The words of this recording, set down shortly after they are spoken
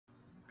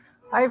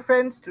Hi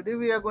friends, today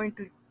we are going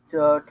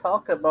to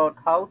talk about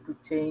how to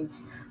change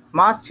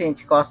mass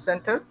change cost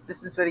center.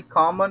 This is very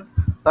common.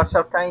 Lots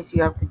of times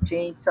you have to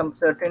change some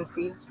certain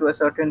fields to a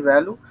certain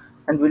value,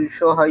 and we'll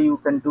show how you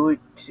can do it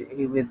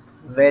with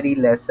very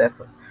less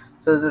effort.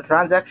 So the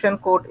transaction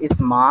code is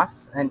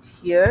mass, and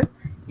here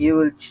you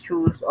will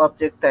choose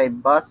object type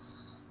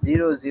bus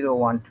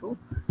 0012,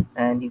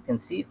 and you can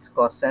see it's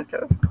cost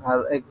center.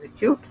 I'll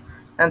execute,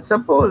 and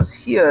suppose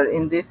here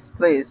in this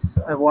place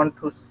I want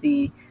to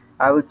see,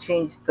 I will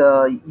change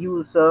the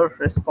user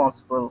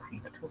responsible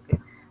field. Okay.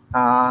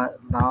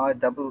 Now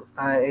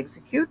I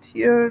execute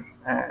here,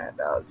 and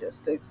I'll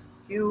just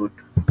execute,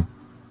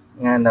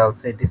 and I'll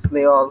say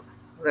display all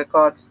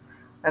records.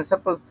 And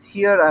suppose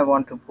here I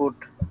want to put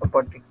a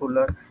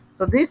particular.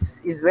 So this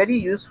is very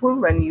useful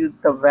when you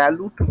the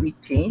value to be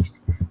changed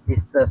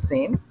is the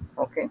same.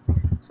 Okay.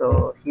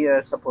 So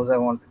here suppose I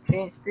want to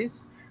change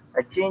this.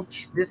 I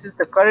change, this is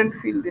the current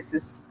field, this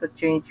is the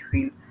change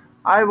field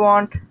I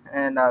want,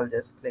 and I'll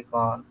just click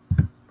on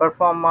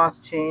perform mass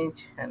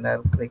change, and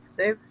I'll click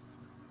save.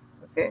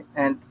 Okay,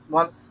 and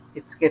once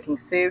it's getting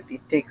saved, it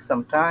takes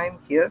some time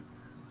here,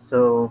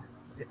 so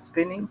it's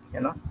spinning,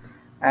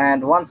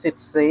 and once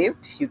it's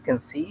saved, you can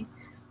see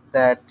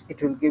that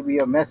it will give you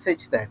a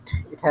message that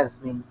it has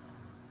been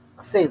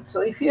saved.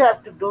 So if you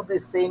have to do the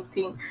same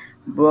thing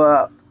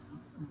but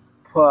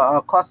for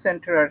a cost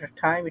center at a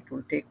time, it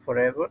will take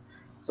forever.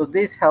 So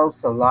this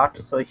helps a lot.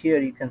 So here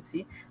you can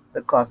see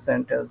the cost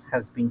centers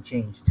has been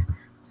changed.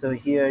 So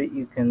here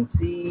you can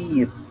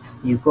see,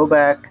 you go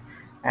back,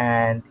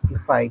 and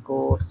if I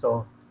go,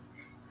 so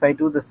if I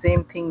do the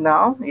same thing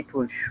now, it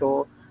will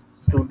show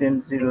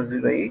student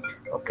 008.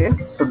 Okay,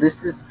 so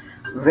this is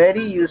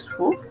very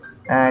useful,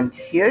 and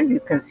here you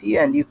can see,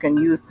 and you can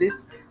use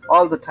this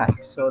all the time.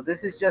 So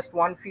this is just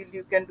one field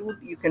you can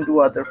do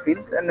other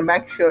fields, and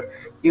make sure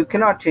you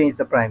cannot change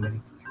the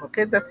primary key.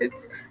 Okay, that's it.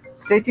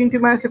 Stay tuned to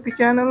my SAP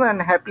channel,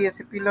 and happy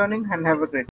SAP learning, and have a great